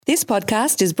This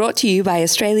podcast is brought to you by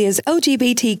Australia's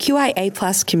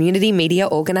LGBTQIA+ community media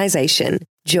organisation,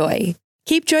 Joy.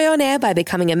 Keep Joy on air by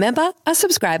becoming a member, a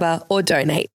subscriber, or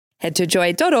donate. Head to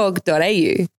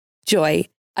joy.org.au. Joy,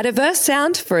 a diverse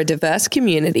sound for a diverse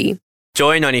community.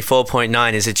 Joy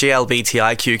 94.9 is a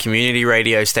GLBTIQ community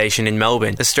radio station in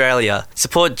Melbourne, Australia.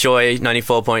 Support Joy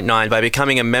 94.9 by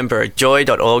becoming a member at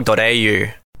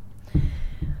joy.org.au.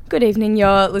 Good evening,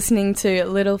 you're listening to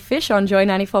Little Fish on Joy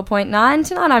 94.9.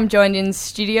 Tonight I'm joined in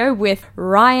studio with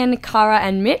Ryan, Cara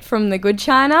and Mitt from The Good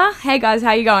China. Hey guys,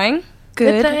 how you going?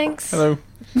 Good, thanks. Hello.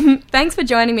 Thanks for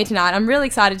joining me tonight. I'm really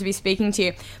excited to be speaking to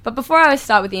you. But before I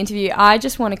start with the interview, I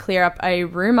just want to clear up a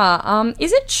rumour.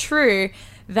 Is it true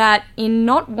that in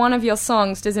not one of your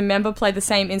songs does a member play the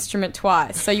same instrument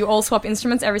twice? So you all swap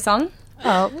instruments every song?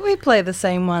 Oh, we play the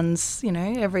same ones,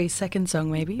 every second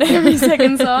song maybe. Every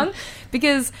second song?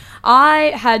 Because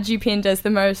I had you pinned as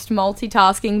the most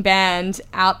multitasking band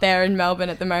out there in Melbourne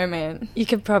at the moment. You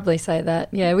could probably say that.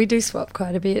 Yeah, we do swap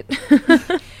quite a bit.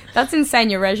 That's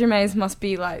insane. Your resumes must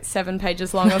be like 7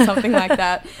 pages long or something like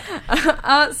that.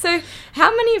 So how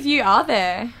many of you are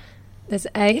there? There's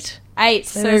 8. 8.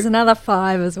 So there's another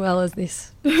 5 as well as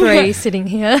this 3 sitting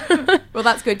here. Well,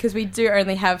 that's good because we do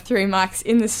only have 3 mics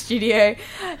in the studio.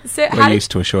 So We're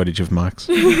used to a shortage of mics.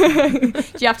 Do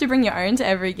you have to bring your own to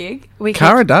every gig?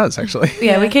 Cara does, actually.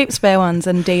 Yeah, we keep spare ones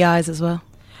and DIs as well.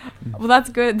 Well, that's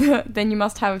good. Then you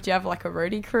must have, do you have like a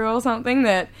roadie crew or something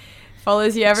that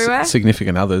follows you everywhere?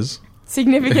 Significant others.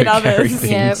 Significant others.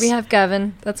 Yeah, we have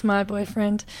Gavin. That's my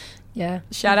boyfriend. Yeah.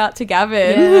 Shout out to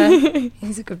Gavin. Yeah,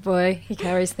 he's a good boy. He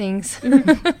carries things.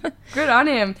 Good on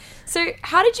him. So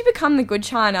how did you become The Good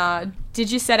China?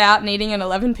 Did you set out needing an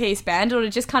 11-piece band or did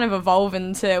it just kind of evolve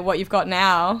into what you've got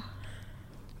now?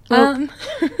 We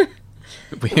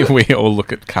all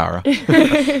look at Cara.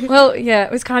 Well, yeah,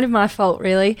 it was kind of my fault,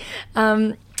 really.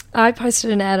 I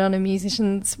posted an ad on a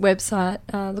musician's website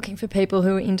looking for people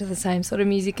who were into the same sort of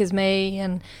music as me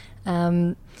and...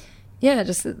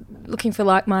 just looking for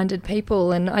like-minded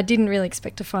people, and I didn't really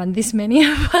expect to find this many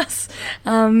of us.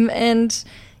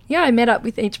 I met up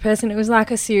with each person. It was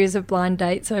like a series of blind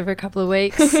dates over a couple of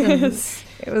weeks. And it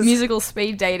was musical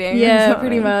speed dating. Yeah,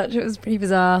 pretty much. It was pretty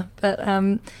bizarre. But,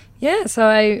 so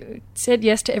I said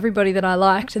yes to everybody that I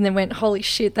liked and then went, holy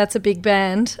shit, that's a big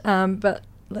band, but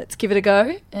let's give it a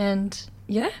go. And,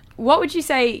 yeah. What would you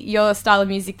say your style of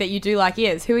music that you do like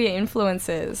is? Who are your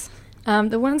influences?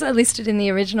 The ones I listed in the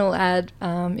original ad,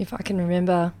 if I can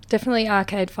remember, definitely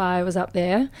Arcade Fire was up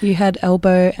there. You had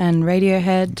Elbow and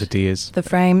Radiohead. The Deers. The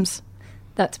Frames.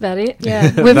 That's about it,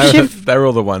 yeah. They're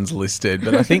all the ones listed,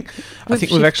 but I think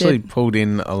we've actually pulled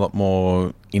in a lot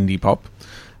more indie pop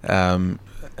and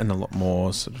a lot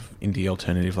more sort of indie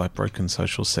alternative like Broken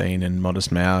Social Scene and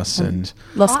Modest Mouse and...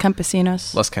 Los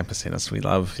Campesinos. Los Campesinos we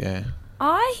love, yeah.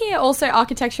 I hear also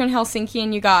Architecture in Helsinki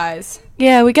in you guys.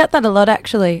 Yeah, we get that a lot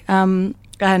actually, and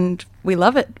we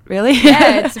love it, really.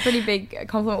 Yeah, it's a pretty big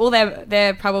compliment. Well,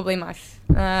 they're probably my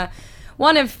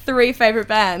one of 3 favourite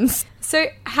bands. So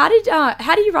how do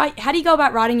you go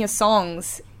about writing your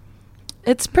songs?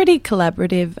 It's pretty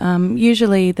collaborative.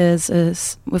 Usually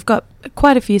we've got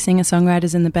quite a few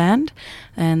singer-songwriters in the band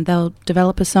and they'll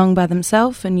develop a song by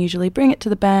themselves and usually bring it to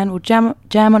the band. We'll jam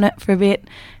on it for a bit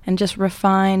and just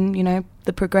refine,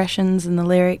 the progressions and the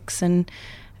lyrics and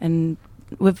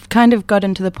we've kind of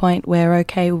gotten to the point where we're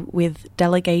okay with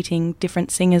delegating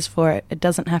different singers for it. It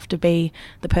doesn't have to be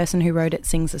the person who wrote it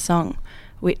sings the song,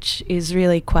 which is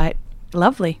really quite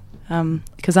lovely.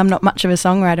 Because I'm not much of a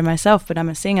songwriter myself, but I'm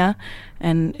a singer,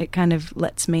 and it kind of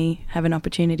lets me have an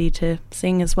opportunity to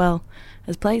sing as well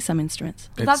as play some instruments.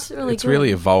 That's really It's good.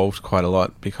 really evolved quite a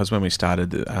lot because when we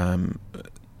started,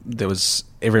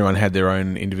 everyone had their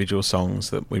own individual songs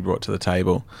that we brought to the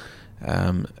table,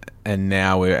 and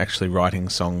now we're actually writing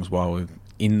songs while we're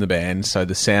in the band, so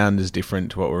the sound is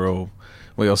different to what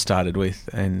we all started with,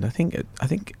 and I think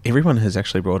everyone has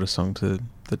actually brought a song to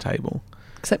the table,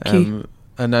 except Q.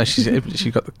 No, she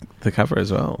got the cover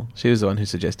as well. She was the one who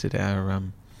suggested our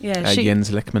Jens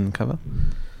Lekman cover,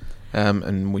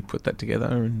 and we put that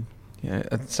together.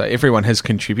 And so everyone has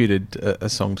contributed a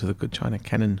song to the Good China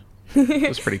canon. It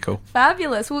was pretty cool.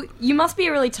 Fabulous. Well, you must be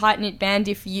a really tight-knit band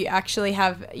if you actually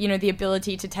have, the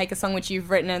ability to take a song which you've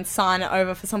written and sign it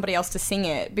over for somebody else to sing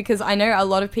it. Because I know a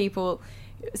lot of people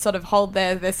sort of hold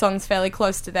their songs fairly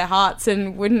close to their hearts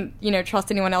and wouldn't,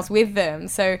 trust anyone else with them.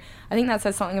 So I think that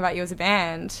says something about you as a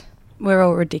band. We're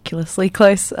all ridiculously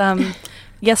close.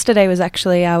 Yesterday was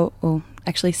actually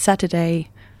Saturday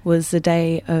was the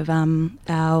day of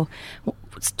our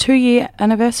 2-year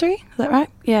anniversary. Is that right?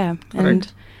 Yeah. Correct.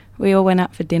 And we all went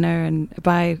out for dinner, and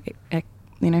by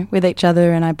with each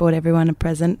other, and I bought everyone a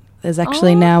present. There's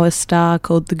actually now a star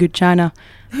called the Good China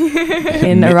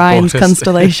in Orion's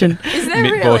constellation. Is there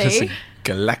Mitt bought us really? a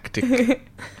galactic.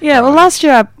 Yeah, well, last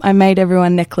year I made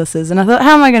everyone necklaces, and I thought,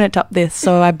 how am I going to top this?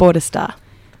 So I bought a star.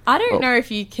 I don't know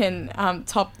if you can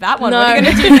top that one. No. What are you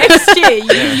going to do next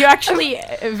year? You actually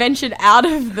ventured out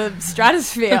of the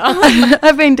stratosphere.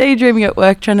 I've been daydreaming at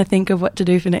work trying to think of what to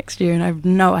do for next year, and I have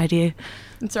no idea.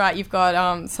 That's right. You've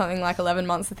got something like 11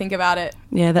 months to think about it.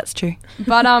 Yeah, that's true.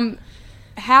 But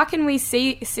how can we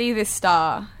see this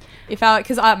star?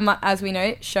 Because as we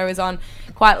know, show is on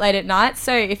quite late at night.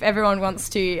 So if everyone wants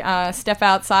to step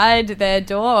outside their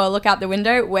door or look out the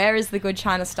window, where is the Good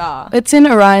China star? It's in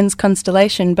Orion's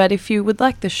constellation, but if you would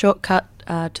like the shortcut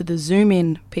to the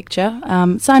zoom-in picture,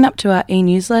 sign up to our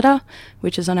e-newsletter,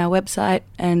 which is on our website,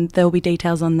 and there will be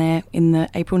details on there in the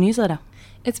April newsletter.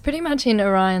 It's pretty much in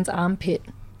Orion's armpit.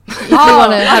 If you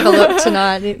want to have a look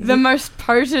tonight. The most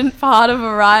potent part of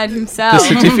Orion The himself.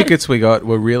 certificates we got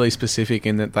were really specific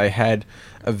in that they had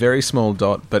a very small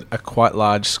dot but a quite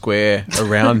large square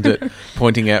around it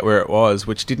pointing out where it was,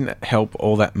 which didn't help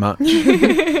all that much.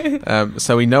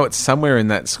 So we know it's somewhere in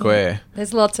that square.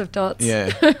 There's lots of dots.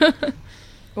 Yeah.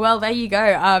 Well, there you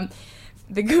go.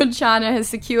 The Good China has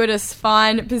secured a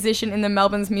fine position in the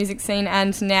Melbourne's music scene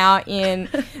and now in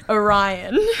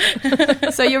Orion.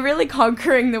 So you're really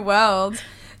conquering the world.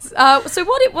 So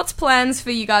what's plans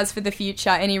for you guys for the future?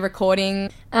 Any recording?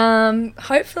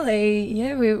 Hopefully,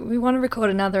 yeah, we want to record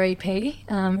another EP.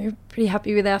 We're pretty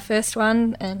happy with our first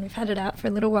one, and we've had it out for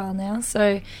a little while now. So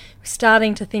we're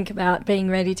starting to think about being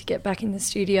ready to get back in the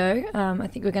studio. I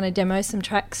think we're going to demo some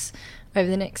tracks over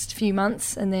the next few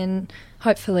months, and then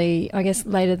hopefully, I guess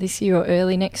later this year or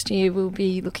early next year, we'll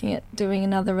be looking at doing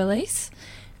another release.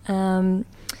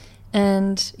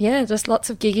 And yeah, just lots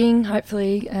of gigging,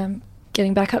 hopefully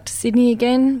getting back up to Sydney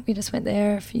again. We just went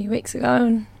there a few weeks ago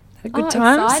and had a good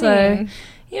time. Exciting. So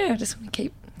yeah, I just want to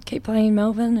keep playing in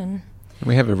Melbourne. And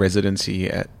We have a residency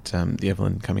at the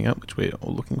Evelyn coming up, which we're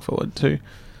all looking forward to,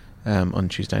 on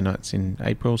Tuesday nights in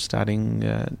April, starting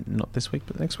not this week,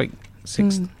 but next week,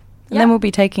 6th. And then we'll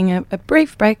be taking a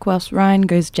brief break whilst Ryan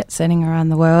goes jet-setting around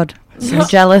the world. So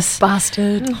jealous.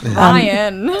 bastard.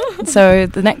 Ryan. So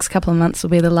the next couple of months will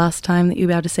be the last time that you'll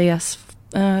be able to see us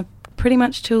pretty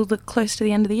much till close to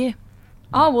the end of the year.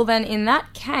 Oh, well then in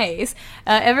that case,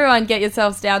 everyone get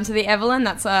yourselves down to the Evelyn.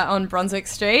 That's on Brunswick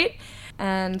Street.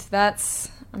 And that's,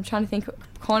 I'm trying to think,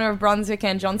 corner of Brunswick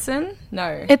and Johnson?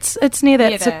 No. It's near there.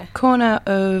 Near It's there. a corner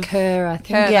of Kerr, I think.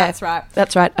 Kerr, yeah. that's right.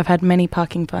 That's right. I've had many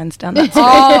parking fines down that street.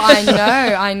 Oh,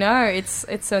 I know.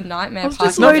 It's a nightmare. I was parking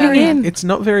just loading down there. in. It's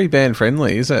not very band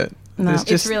friendly, is it? No.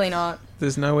 It's really not.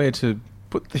 There's nowhere to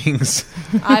put things.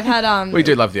 I've had We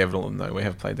do love the Evelyn though. We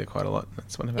have played there quite a lot.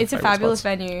 That's one of our It's a favourite fabulous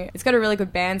spots. venue. It's got a really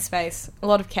good band space, a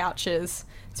lot of couches.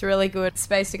 It's a really good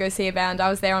space to go see a band. I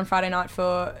was there on Friday night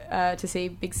for to see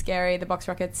Big Scary, the Box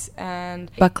Rockets, and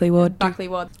Buckley Ward. Buckley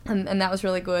Ward, and that was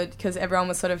really good because everyone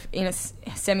was sort of in a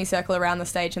semicircle around the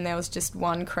stage, and there was just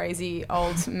one crazy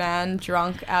old man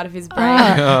drunk out of his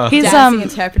brain, He's dancing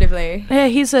interpretively. yeah,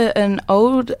 he's an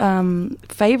old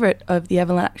favourite of the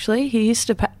Evelyn. Actually, he used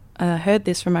to heard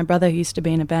this from my brother, who used to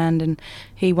be in a band, and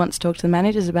he once talked to the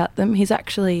managers about them. He's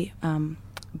actually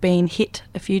been hit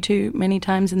a few too many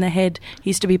times in the head. He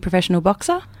used to be a professional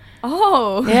boxer.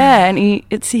 Oh, Yeah, and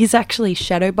he's actually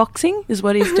shadow boxing is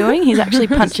what he's doing. He's actually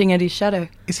punching at his shadow.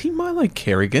 Is he Milo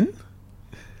Kerrigan?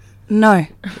 No,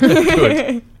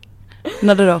 Good.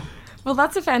 not at all. well,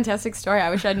 that's a fantastic story. I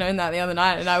wish I'd known that the other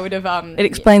night, and I would have. It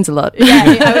explains a lot. Yeah,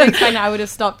 I would explain that. I would have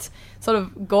stopped sort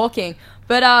of gawking.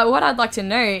 But what I'd like to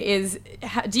know is,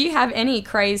 do you have any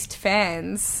crazed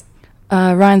fans?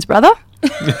 Ryan's brother.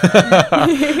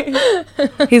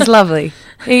 He's lovely.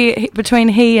 He between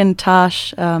he and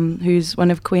Tash, who's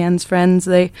one of Quian's friends,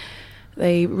 they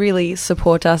really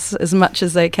support us as much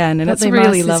as they can, and it's Probably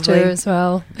really my sister lovely. as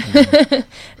well.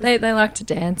 they like to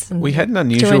dance and We had an join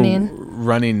unusual in.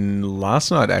 run-in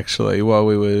last night, actually, while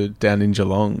we were down in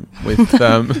Geelong with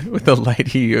with a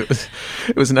lady.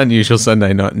 It was an unusual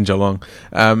Sunday night in Geelong.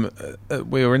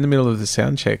 We were in the middle of the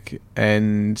sound check,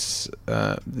 and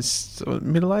this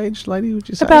middle-aged lady, would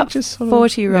you say? About just sort of-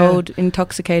 40-year-old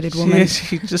intoxicated woman. Yeah,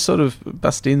 she just sort of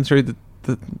bust in through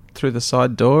the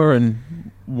side door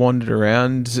and wandered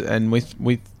around, and we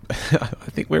I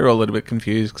think we were all a little bit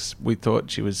confused because we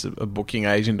thought she was a booking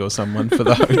agent or someone for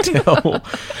the hotel,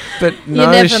 but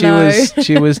no, never know.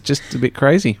 she was just a bit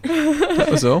crazy. That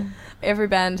was all. Every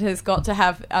band has got to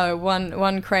have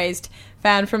one crazed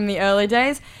fan from the early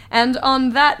days. And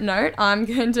on that note, I'm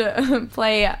going to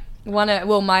play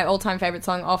my all-time favourite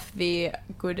song off the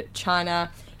Good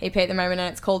China EP at the moment,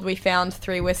 and it's called We Found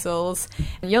Three Whistles.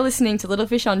 And you're listening to Little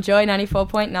Fish on Joy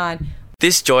 94.9.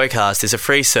 This Joycast is a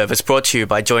free service brought to you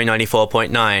by Joy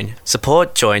 94.9.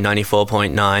 Support Joy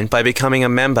 94.9 by becoming a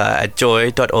member at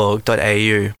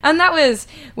joy.org.au. And that was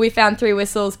We Found Three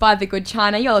Whistles by The Good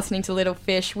China. You're listening to Little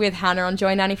Fish with Hannah on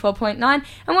Joy 94.9. And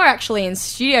we're actually in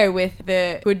studio with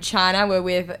The Good China. We're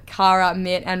with Cara,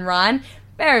 Mitt and Ryan.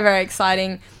 Very, very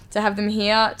exciting to have them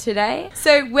here today.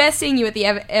 So we're seeing you at the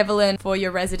Evelyn for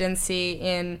your residency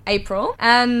in April,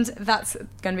 and that's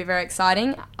going to be very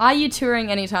exciting. Are you touring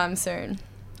anytime soon?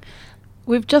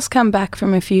 We've just come back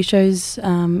from a few shows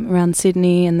around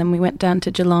Sydney, and then we went down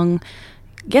to Geelong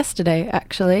yesterday,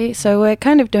 actually. So we're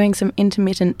kind of doing some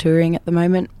intermittent touring at the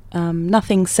moment.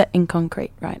 Nothing set in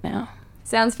concrete right now.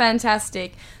 Sounds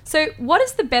fantastic. So what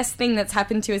is the best thing that's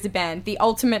happened to you as a band? The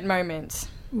ultimate moment?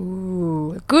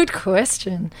 Ooh, good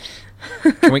question.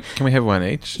 Can we have one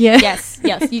each? Yeah. Yes,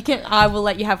 you can. I will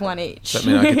let you have one each. Does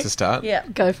that mean I get to start? Yeah,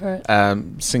 go for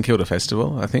it. St Kilda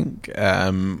Festival, I think.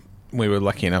 We were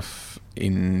lucky enough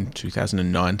in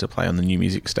 2009 to play on the New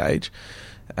Music stage,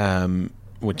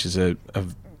 which is a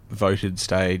voted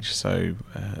stage. So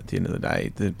at the end of the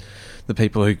day, the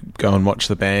people who go and watch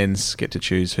the bands get to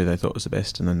choose who they thought was the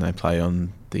best, and then they play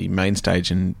on the main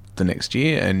stage in the next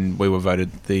year. And we were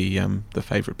voted the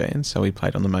favourite band, so we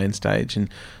played on the main stage, and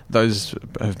those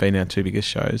have been our two biggest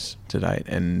shows to date.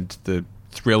 And the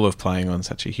thrill of playing on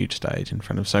such a huge stage in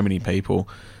front of so many people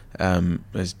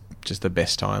is just the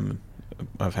best time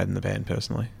I've had in the band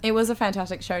personally. It was a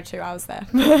fantastic show too. I was there.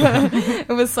 It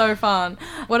was so fun.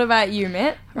 What about you,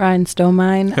 Mitt? Ryan stole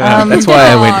mine. That's why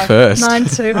I went first. Mine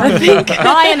too, I think.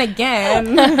 Ryan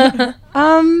again.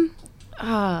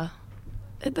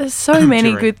 There's so many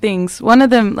Touring. good things. One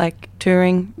of them, like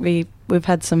touring, we've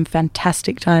had some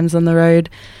fantastic times on the road,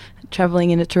 travelling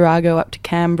into Tarago up to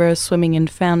Canberra, swimming in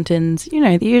fountains,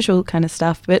 the usual kind of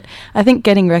stuff. But I think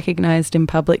getting recognised in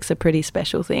public's a pretty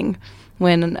special thing.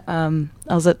 When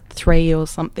I was at 3 or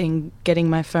something getting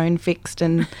my phone fixed,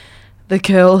 and the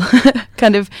girl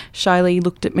kind of shyly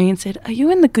looked at me and said, "Are you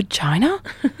in The Good China?"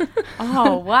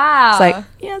 Oh, wow. It's like,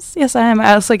 yes, I am.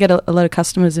 I also get a lot of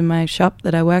customers in my shop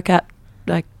that I work at,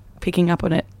 like, picking up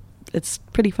on it. It's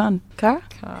pretty fun. Cara?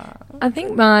 I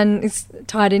think mine is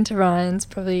tied into Ryan's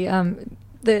probably.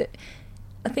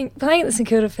 I think playing at the St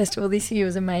Kilda Festival this year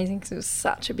was amazing because it was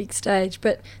such a big stage,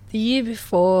 but the year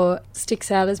before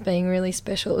sticks out as being really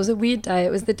special. It was a weird day.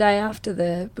 It was the day after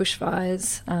the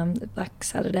bushfires, the Black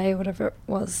Saturday or whatever it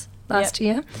was last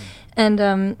year,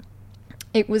 and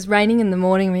it was raining in the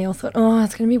morning. We all thought, oh,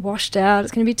 it's going to be washed out.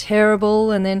 It's going to be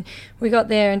terrible. And then we got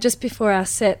there, and just before our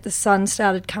set, the sun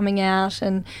started coming out.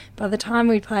 And by the time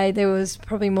we played, there was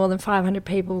probably more than 500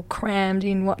 people crammed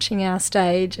in watching our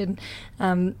stage, and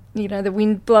the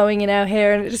wind blowing in our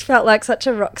hair. And it just felt like such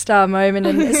a rock star moment.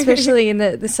 And especially in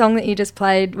the song that you just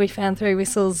played, We Found Three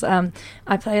Whistles,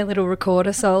 I play a little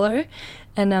recorder solo,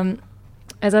 and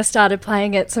as I started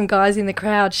playing it, some guys in the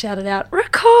crowd shouted out,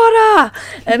 "Recorder!"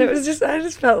 And it was just, I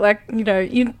just felt like,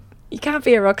 you can't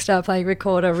be a rock star playing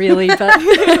recorder, really, but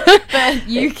but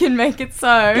you can make it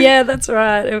so. Yeah, that's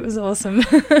right. It was awesome.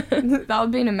 That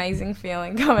would be an amazing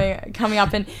feeling, coming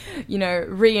up and,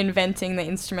 reinventing the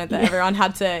instrument that everyone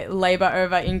had to labour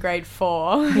over in grade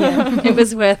 4. Yeah, it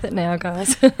was worth it now,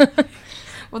 guys.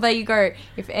 Well, there you go.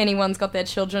 If anyone's got their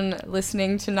children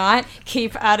listening tonight,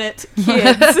 keep at it,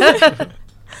 kids.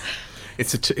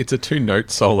 It's a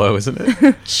 2-note solo, isn't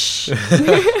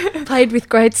it? Played with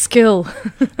great skill.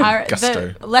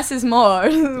 Gusto. Less is more,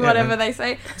 whatever they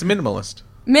say. It's a minimalist.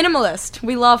 Minimalist.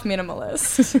 We love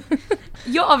minimalist.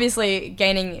 You're obviously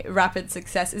gaining rapid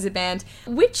success as a band.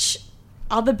 Which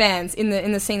other bands in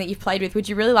the scene that you've played with would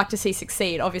you really like to see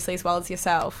succeed, obviously, as well as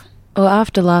yourself? Well,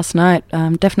 after last night,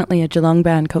 definitely a Geelong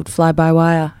band called Fly By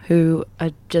Wire, who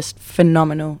are just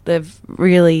phenomenal. They've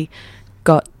really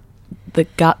got the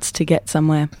guts to get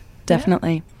somewhere,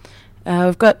 definitely. Yeah.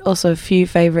 We've got also a few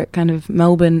favourite kind of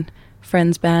Melbourne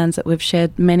friends bands that we've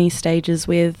shared many stages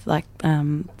with, like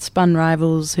Spun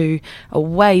Rivals, who are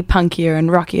way punkier and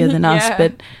rockier than us,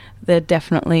 but they're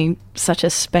definitely such a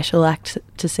special act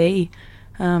to see.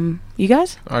 You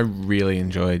guys? I really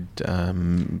enjoyed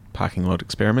Parking Lot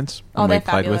Experiments when we they're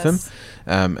played fabulous. with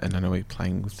them. And I know we're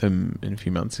playing with them in a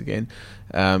few months again.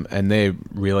 And they're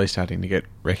really starting to get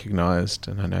recognised.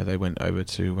 And I know they went over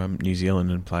to New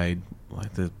Zealand and played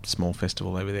like the small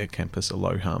festival over there, Campus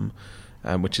Alohum,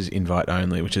 which is invite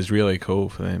only, which is really cool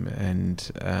for them. And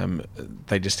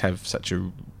they just have such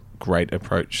a great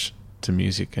approach to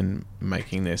music and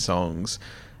making their songs.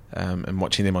 And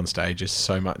watching them on stage is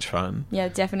so much fun. Yeah,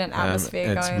 definite atmosphere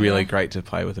going It's on really there. great to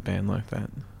play with a band like that.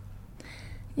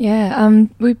 Yeah,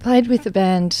 we played with the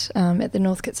band at the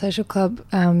Northcote Social Club.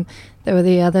 There were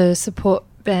the other support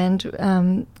band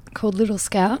called Little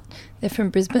Scout. They're from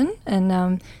Brisbane,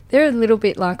 and they're a little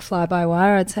bit like Fly By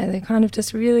Wire, I'd say. They're kind of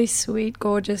just really sweet,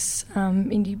 gorgeous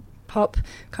indie pop,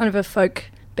 kind of a folk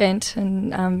bent,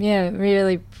 and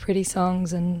really pretty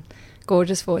songs and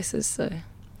gorgeous voices. So,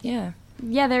 yeah.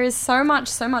 Yeah, there is so much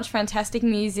fantastic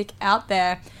music out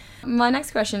there. My next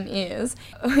question is,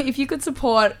 if you could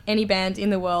support any band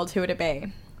in the world, who would it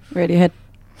be? Radiohead.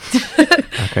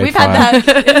 Okay, We've had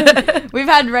that. We've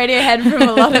had Radiohead from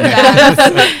a lot of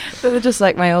bands. They're just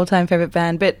like my all-time favourite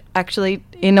band. But actually,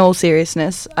 in all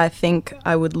seriousness, I think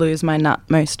I would lose my nut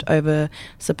most over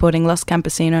supporting Los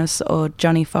Campesinos or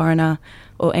Johnny Foreigner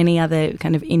or any other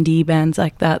kind of indie bands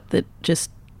like that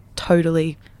just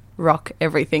totally rock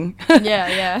everything.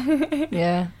 Yeah.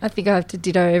 Yeah, I think I have to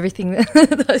ditto everything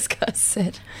that those guys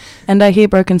said. And I hear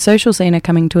Broken Social Scene are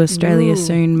coming to Australia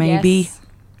soon, maybe, yes.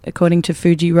 according to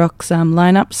Fuji Rock's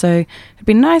lineup. So it'd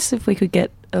be nice if we could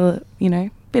get a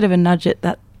bit of a nudge at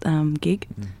that gig.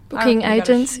 Booking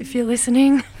agents, if you're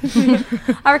listening.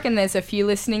 I reckon there's a few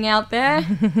listening out there.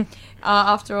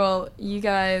 After all, you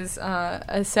guys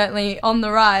are certainly on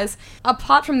the rise.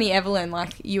 Apart from the Evelyn,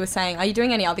 like you were saying, are you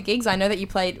doing any other gigs? I know that you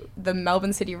played the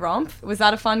Melbourne City Romp. Was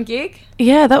that a fun gig?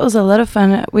 Yeah, that was a lot of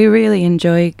fun. We really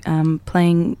enjoy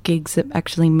playing gigs that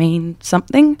actually mean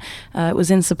something. It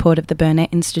was in support of the Burnett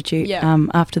Institute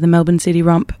after the Melbourne City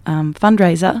Romp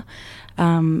fundraiser.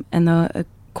 And there were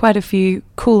quite a few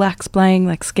cool acts playing,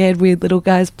 like Scared Weird Little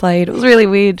Guys played. It was really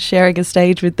weird sharing a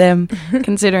stage with them,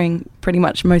 considering pretty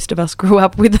much most of us grew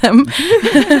up with them.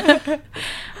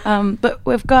 But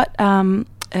we've got,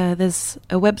 there's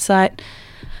a website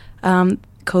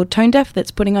called Tone Deaf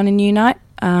that's putting on a new night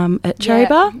at Cherry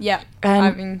Bar. Yeah, And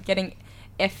I've been getting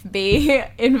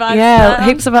FB invites. yeah,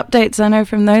 heaps of updates I know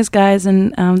from those guys,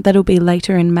 and that'll be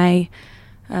later in May.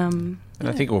 And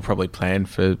I think we'll probably plan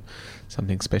for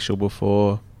something special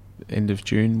before end of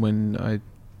June when I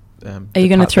Are you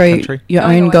going to throw your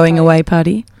own going away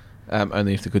party?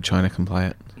 Only if the Good China can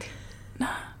play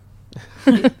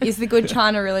it. Is the Good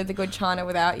China really the Good China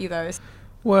without you, though?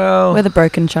 Well, We're the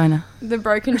Broken China. The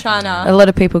Broken China. A lot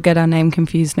of people get our name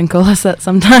confused and call us that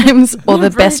sometimes, or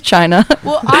the best China.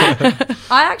 Well, I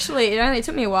actually, it only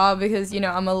took me a while because,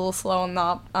 I'm a little slow on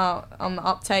the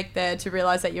uptake there to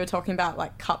realise that you were talking about,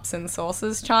 like, cups and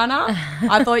saucers China.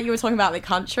 I thought you were talking about the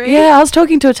country. Yeah, I was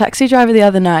talking to a taxi driver the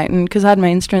other night, and because I had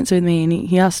my instruments with me, and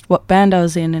he asked what band I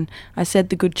was in, and I said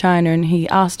the Good China, and he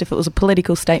asked if it was a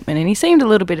political statement, and he seemed a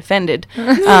little bit offended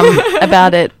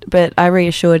about it, but I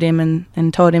reassured him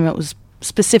and told him it was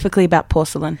specifically about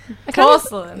porcelain.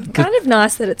 Porcelain. Kind of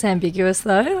nice that it's ambiguous,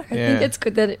 though. Like, I think it's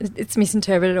good that it's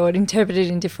misinterpreted or interpreted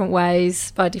in different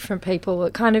ways by different people.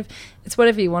 It's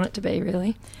whatever you want it to be,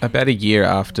 really. About a year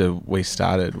after we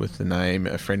started with the name,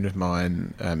 a friend of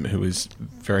mine who was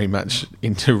very much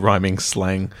into rhyming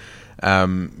slang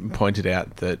pointed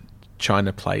out that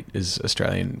China plate is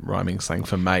Australian rhyming slang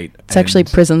for mate. It's actually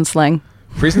prison slang.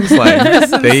 Prison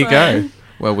slang. There you go.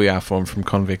 Well, we are formed from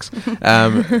convicts.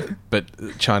 But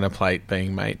China plate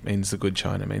being mate means the Good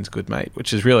China means good mate,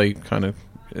 which is really kind of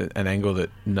an angle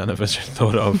that none of us had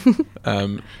thought of.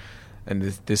 And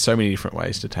there's so many different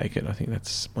ways to take it. I think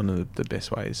that's one of the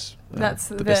best ways. That's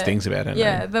the best things about it.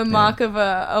 Yeah, the mark of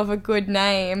a good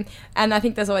name. And I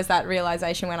think there's always that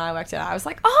realisation when I worked it out. I was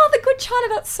like, oh, the Good China,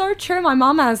 that's so true. My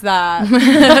mum has that.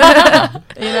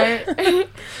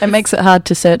 It makes it hard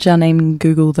to search our name in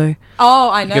Google, though.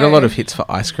 Oh, I know. You get a lot of hits for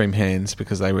Ice Cream Hands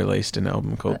because they released an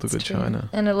album called That's The Good true. China.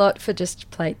 And a lot for just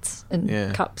plates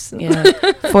and cups. And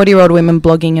 40-year-old women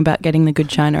blogging about getting the Good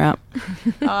China out.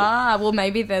 Well,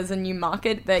 maybe there's a new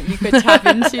market that you could tap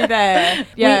into there.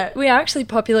 Yeah. We are actually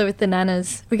popular with the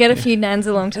nanas. We get a few nans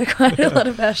along to quite a lot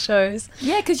of our shows.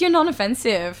 Yeah, because you're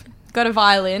non-offensive. Got a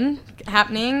violin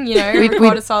happening,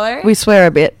 record a solo. We swear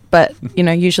a bit, but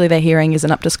usually their hearing is't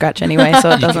up to scratch anyway,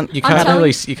 so it doesn't. You can't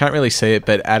really see it,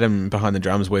 but Adam behind the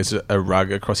drums wears a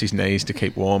rug across his knees to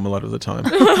keep warm a lot of the time.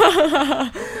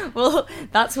 Well,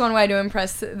 that's one way to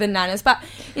impress the nanas. But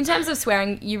in terms of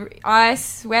swearing, I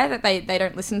swear that they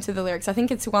don't listen to the lyrics. I think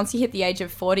it's once you hit the age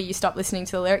of 40, you stop listening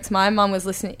to the lyrics. My mum was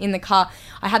listening in the car.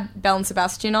 I had Belle and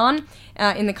Sebastian on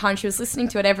in the car, and she was listening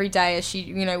to it every day as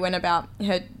she, went about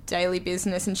her daily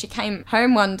business. And she came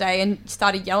home one day and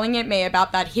started yelling at me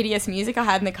about that hideous music I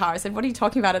had in the car. I said, "What are you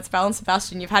talking about? It's Belle and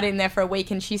Sebastian. You've had it in there for a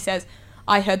week." And she says,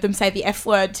 I heard them say the F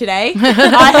word today.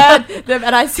 I heard them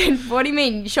and I said, what do you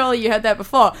mean? Surely you heard that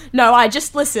before. No, I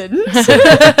just listened.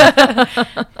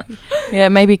 Yeah,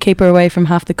 maybe keep her away from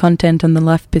half the content on the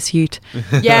Life Pursuit.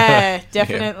 Yeah,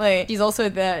 definitely. Yeah. She's also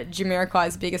the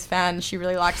Jamiroquai's biggest fan. She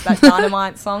really likes that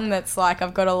Dynamite song that's like,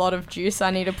 I've got a lot of juice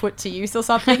I need to put to use or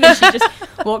something. And she just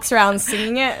walks around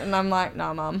singing it. And I'm like,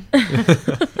 no, Mum.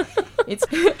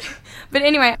 But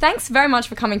anyway, thanks very much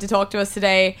for coming to talk to us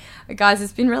today. Guys,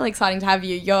 it's been really exciting to have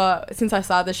you. Since I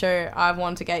started the show, I've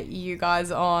wanted to get you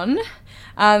guys on.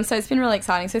 So it's been really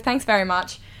exciting. So thanks very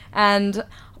much. And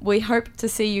we hope to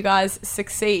see you guys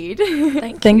succeed.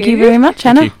 Thank you very much,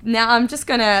 Hannah. Now I'm just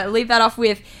going to leave that off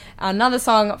with another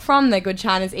song from the Good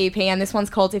Chinas EP, and this one's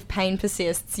called If Pain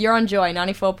Persists. You're on Joy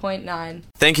 94.9.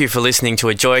 Thank you for listening to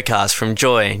a Joycast from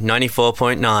Joy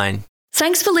 94.9.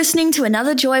 Thanks for listening to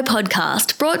another Joy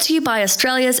podcast brought to you by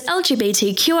Australia's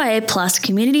LGBTQIA+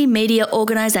 community media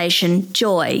organisation,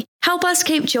 Joy. Help us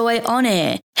keep Joy on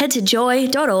air. Head to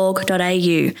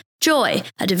joy.org.au. Joy,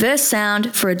 a diverse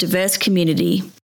sound for a diverse community.